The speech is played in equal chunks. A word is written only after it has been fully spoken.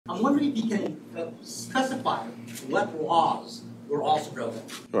I'm wondering if you can specify what laws were also broken.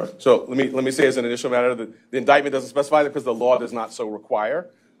 All right. So let me say as an initial matter that the indictment doesn't specify that because the law does not so require.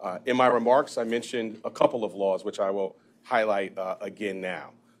 In my remarks, I mentioned a couple of laws which I will highlight again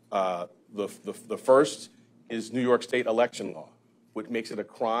now. The first is New York State election law, which makes it a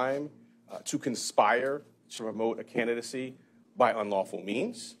crime to conspire to promote a candidacy by unlawful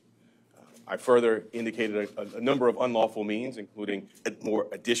means. I further indicated a number of unlawful means, including more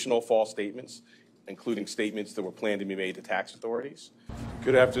additional false statements, including statements that were planned to be made to tax authorities.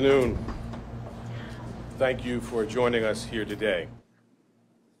 Good afternoon. Thank you for joining us here today.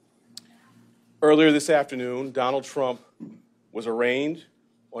 Earlier this afternoon, Donald Trump was arraigned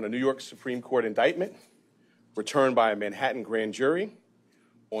on a New York Supreme Court indictment returned by a Manhattan grand jury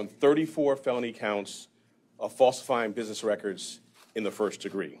on 34 felony counts of falsifying business records in the first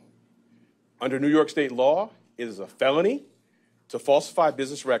degree. Under New York State law, it is a felony to falsify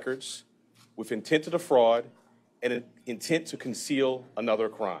business records with intent to defraud and an intent to conceal another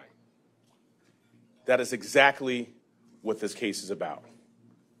crime. That is exactly what this case is about.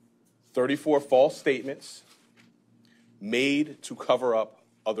 34 false statements made to cover up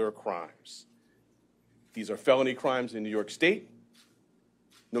other crimes. These are felony crimes in New York State,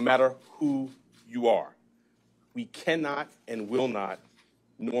 no matter who you are. We cannot and will not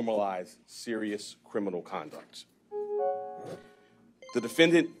normalize serious criminal conduct. The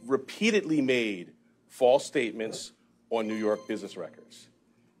defendant repeatedly made false statements on New York business records.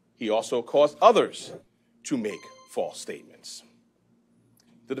 He also caused others to make false statements.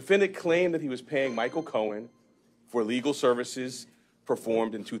 The defendant claimed that he was paying Michael Cohen for legal services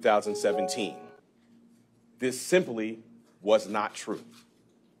performed in 2017. This simply was not true.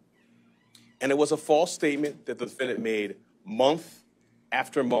 And it was a false statement that the defendant made month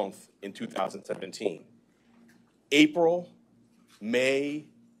after month in 2017. April, May,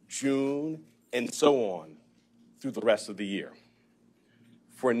 June, and so on through the rest of the year.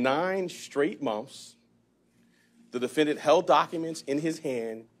 For 9 straight months, the defendant held documents in his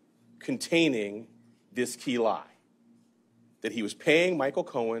hand containing this key lie, that he was paying Michael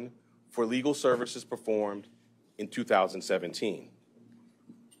Cohen for legal services performed in 2017.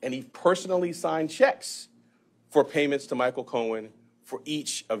 And he personally signed checks for payments to Michael Cohen for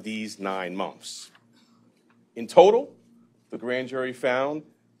each of these 9 months. In total, the grand jury found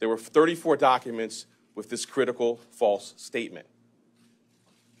there were 34 documents with this critical false statement.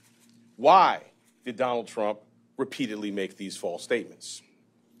 Why did Donald Trump repeatedly make these false statements?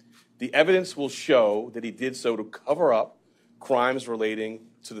 The evidence will show that he did so to cover up crimes relating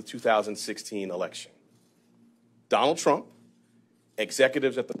to the 2016 election. Donald Trump,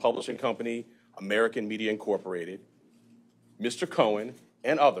 executives at the publishing company American Media Incorporated, Mr. Cohen,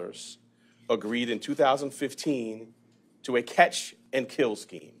 and others agreed in 2015 to a catch and kill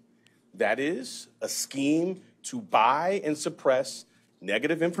scheme. That is, a scheme to buy and suppress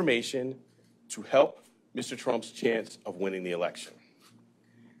negative information to help Mr. Trump's chance of winning the election.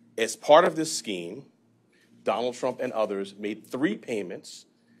 As part of this scheme, Donald Trump and others made 3 payments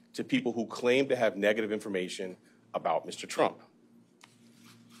to people who claimed to have negative information about Mr. Trump.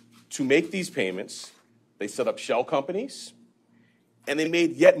 To make these payments, they set up shell companies, and they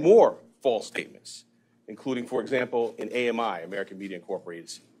made yet more false statements, including, for example, in AMI, American Media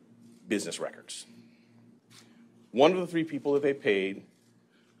Incorporated's business records. One of the 3 people that they paid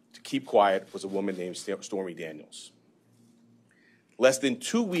to keep quiet was a woman named Stormy Daniels. Less than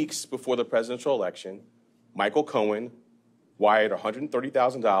 2 weeks before the presidential election, Michael Cohen wired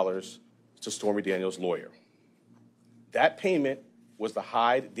 $130,000 to Stormy Daniels' lawyer. That payment was to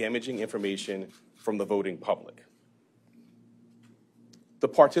hide damaging information from the voting public. The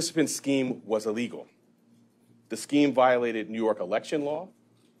participant scheme was illegal. The scheme violated New York election law,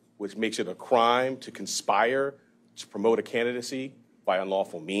 which makes it a crime to conspire to promote a candidacy by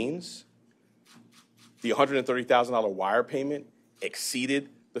unlawful means. The $130,000 wire payment exceeded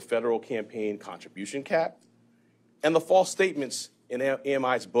the federal campaign contribution cap, and the false statements in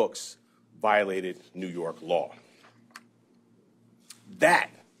AMI's books violated New York law.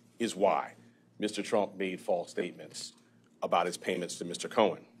 That is why Mr. Trump made false statements about his payments to Mr.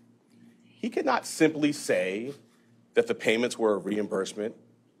 Cohen. He could not simply say that the payments were a reimbursement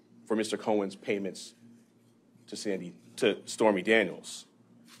for Mr. Cohen's payments to Stormy Daniels.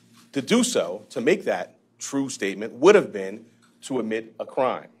 To do so, to make that true statement, would have been to admit a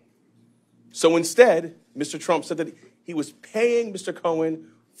crime. So instead, Mr. Trump said that he was paying Mr. Cohen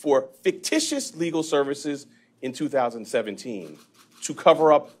for fictitious legal services in 2017 to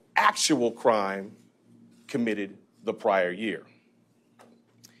cover up actual crime committed the prior year.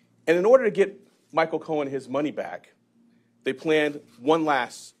 And in order to get Michael Cohen his money back, they planned one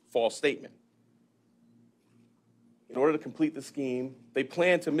last false statement. In order to complete the scheme, they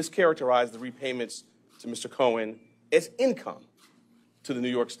planned to mischaracterize the repayments to Mr. Cohen as income to the New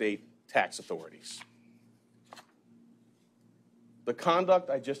York State tax authorities. The conduct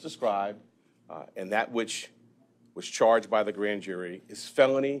I just described and that which was charged by the grand jury is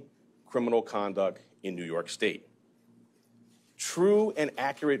felony criminal conduct in New York State. True and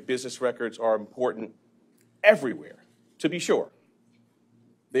accurate business records are important everywhere, to be sure.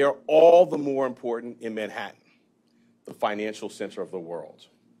 They are all the more important in Manhattan, the financial center of the world.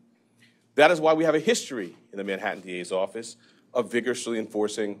 That is why we have a history in the Manhattan DA's office of vigorously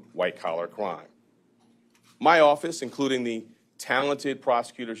enforcing white-collar crime. My office, including the talented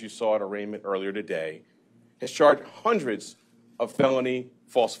prosecutors you saw at arraignment earlier today, has charged hundreds of felony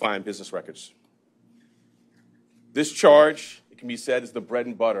falsifying business records. This charge, it can be said, is the bread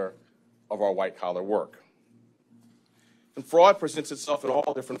and butter of our white-collar work. And fraud presents itself in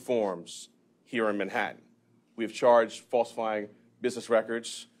all different forms here in Manhattan. We have charged falsifying business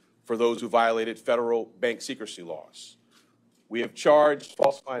records for those who violated federal bank secrecy laws. We have charged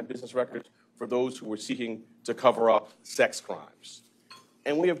falsifying business records for those who were seeking to cover up sex crimes.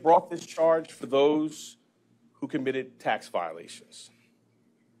 And we have brought this charge for those who committed tax violations.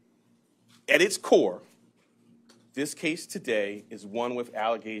 At its core, this case today is one with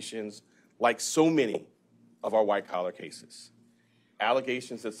allegations like so many of our white-collar cases.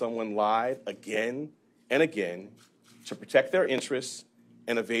 Allegations that someone lied again and again to protect their interests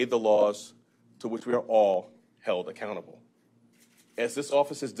and evade the laws to which we are all held accountable. As this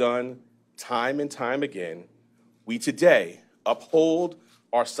office has done time and time again, we today uphold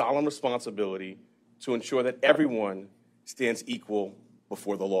our solemn responsibility to ensure that everyone stands equal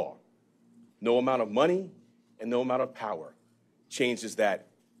before the law. No amount of money and no amount of power changes that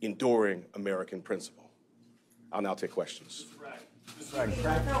enduring American principle. I'll now take questions. So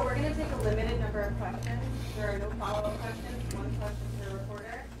we're going to take a limited number of questions. There are no follow-up questions. One question per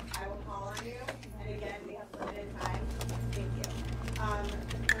reporter. I will call on you. And again, we have limited time. Thank you.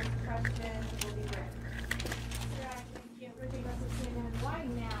 The first question will be Rick. Thank you. Rick, why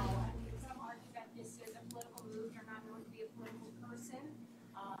now? I mean, some argue that this is a political move. You're not known to be a political person.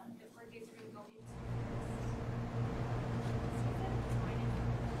 The court dates are going to go into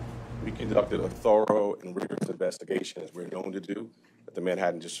We conducted a thorough and rigorous investigation, as we're known to do, at the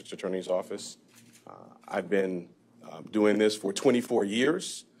Manhattan District Attorney's Office. I've been doing this for 24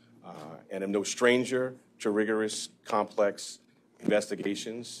 years and am no stranger to rigorous, complex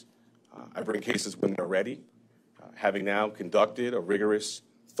investigations. I bring cases when they're ready. Having now conducted a rigorous,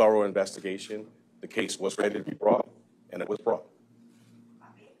 thorough investigation, the case was ready to be brought, and it was brought.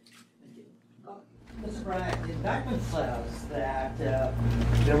 Mr. Bragg, the indictment says that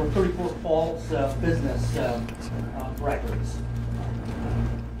there were 34 false business records.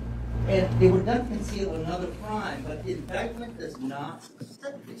 And they were done to conceal another crime, but the indictment does not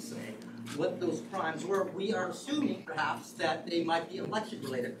specifically say what those crimes were. We are assuming, perhaps, that they might be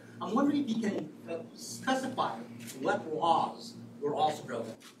election-related. I'm wondering if you can specify what laws were also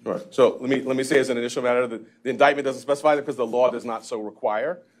broken. All right. So let me say as an initial matter that the indictment doesn't specify that because the law does not so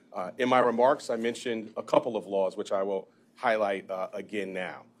require. In my remarks, I mentioned a couple of laws, which I will highlight again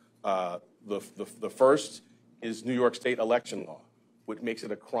now. The first is New York State election law, which makes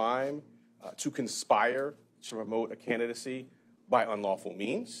it a crime to conspire to promote a candidacy by unlawful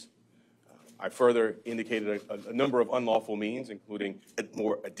means. I further indicated a number of unlawful means, including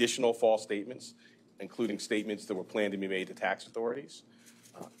more additional false statements, including statements that were planned to be made to tax authorities.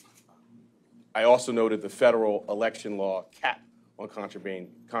 I also noted the federal election law cap on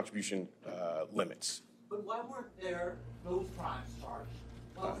contribution limits. But why weren't there those crimes charged?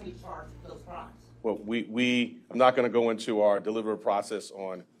 Why wasn't he charged with those crimes? Well, I'm not going to go into our deliberative process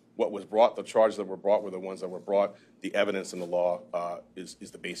on what was brought. The charges that were brought were the ones that were brought. The evidence in the law is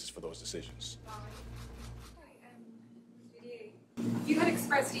the basis for those decisions. You had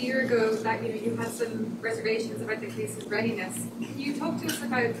expressed a year ago that you had some reservations about the case's readiness. Can you talk to us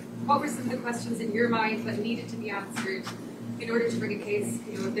about what were some of the questions in your mind that needed to be answered in order to bring a case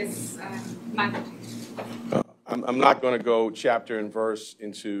of this magnitude? I'm not going to go chapter and verse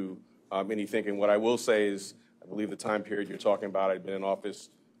into any thinking. What I will say is, I believe the time period you're talking about, I've been in office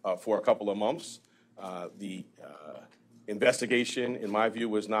for a couple of months. The investigation, in my view,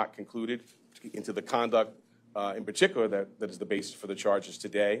 was not concluded into the conduct in particular that is the basis for the charges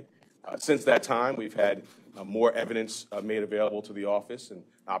today. Since that time, we've had more evidence made available to the office and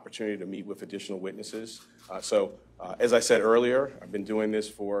opportunity to meet with additional witnesses. So, as I said earlier, I've been doing this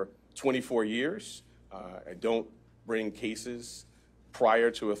for 24 years. I don't bring cases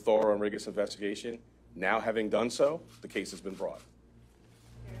prior to a thorough and rigorous investigation. Now, having done so, the case has been brought.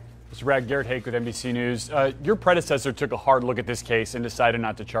 Mr. Bragg, Garrett Hake with NBC News. Your predecessor took a hard look at this case and decided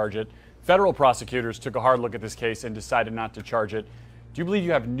not to charge it. Federal prosecutors took a hard look at this case and decided not to charge it. Do you believe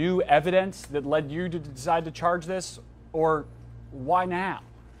you have new evidence that led you to decide to charge this, or why now?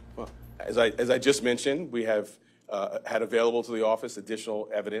 Well, as I just mentioned, we have had available to the office additional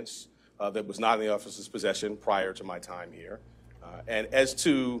evidence that was not in the office's possession prior to my time here. And as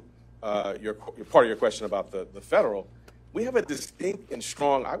to your part of your question about the federal, we have a distinct and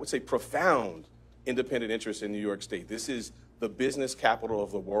strong, I would say profound, independent interest in New York State. This is the business capital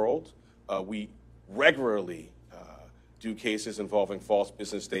of the world. We regularly do cases involving false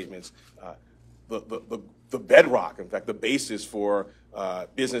business statements. The bedrock, in fact, the basis for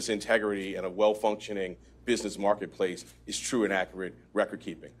business integrity and a well-functioning business marketplace is true and accurate record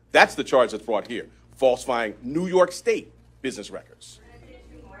keeping. That's the charge that's brought here, falsifying New York State business records.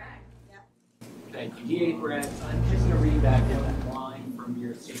 Thank you. DA Bragg, I'm just going to read back one line from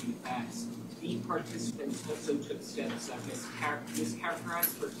your statement of facts. The participants also took steps that mischaracterized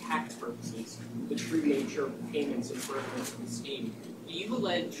for tax purposes the true nature of payments in furtherance of the scheme. Do you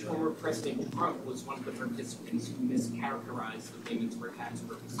allege former President Trump was one of the participants who mischaracterized the payments for tax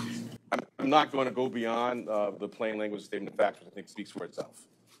purposes? I'm not going to go beyond the plain language statement of facts, which I think speaks for itself.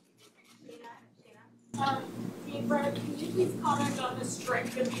 DA Bragg, can you please comment on the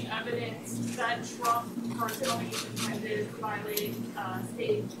strength of the evidence that Trump personally intended to violate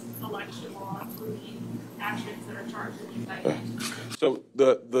state election law, including actions that are charged in the indictment? So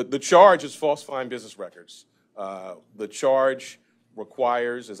the charge is falsifying business records. The charge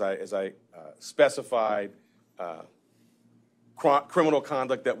requires, as I specified, criminal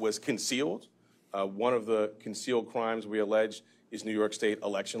conduct that was concealed. One of the concealed crimes we allege is New York State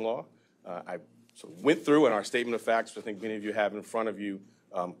election law. I went through in our statement of facts, which I think many of you have in front of you,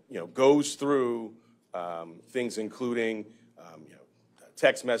 goes through things including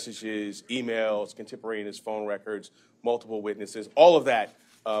text messages, emails, contemporaneous phone records, multiple witnesses. All of that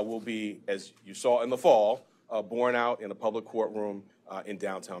will be, as you saw in the fall, borne out in a public courtroom in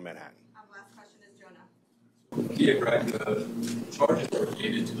downtown Manhattan. Last question is Jonah. DA Bragg, the charges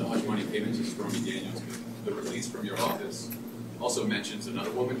related to the hush money payments to Stormy Daniels, the release from your office also mentions another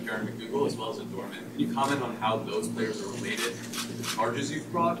woman, Karen McDougal, as well as a doorman. Can you comment on how those players are related to the charges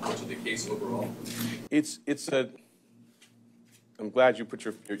you've brought or to the case overall? I'm glad you put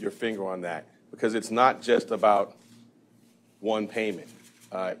your finger on that, because it's not just about one payment.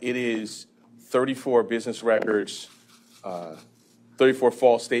 It is 34 business records, 34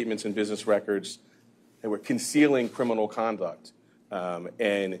 false statements in business records that were concealing criminal conduct.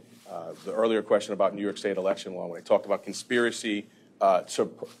 And the earlier question about New York State election law, when I talked about conspiracy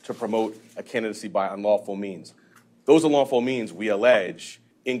to promote a candidacy by unlawful means. Those unlawful means, we allege,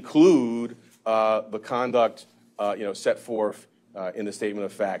 include the conduct set forth in the statement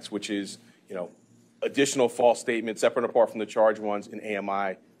of facts, which is additional false statements, separate and apart from the charged ones in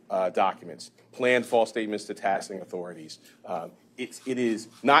AMI documents, planned false statements to taxing authorities. It is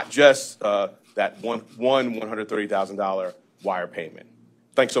not just that one $130,000 wire payment.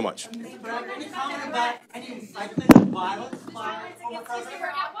 Thanks so much. Mr. Bragg, any comment about any incitement of violence by former president?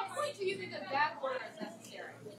 At what point do you think that that word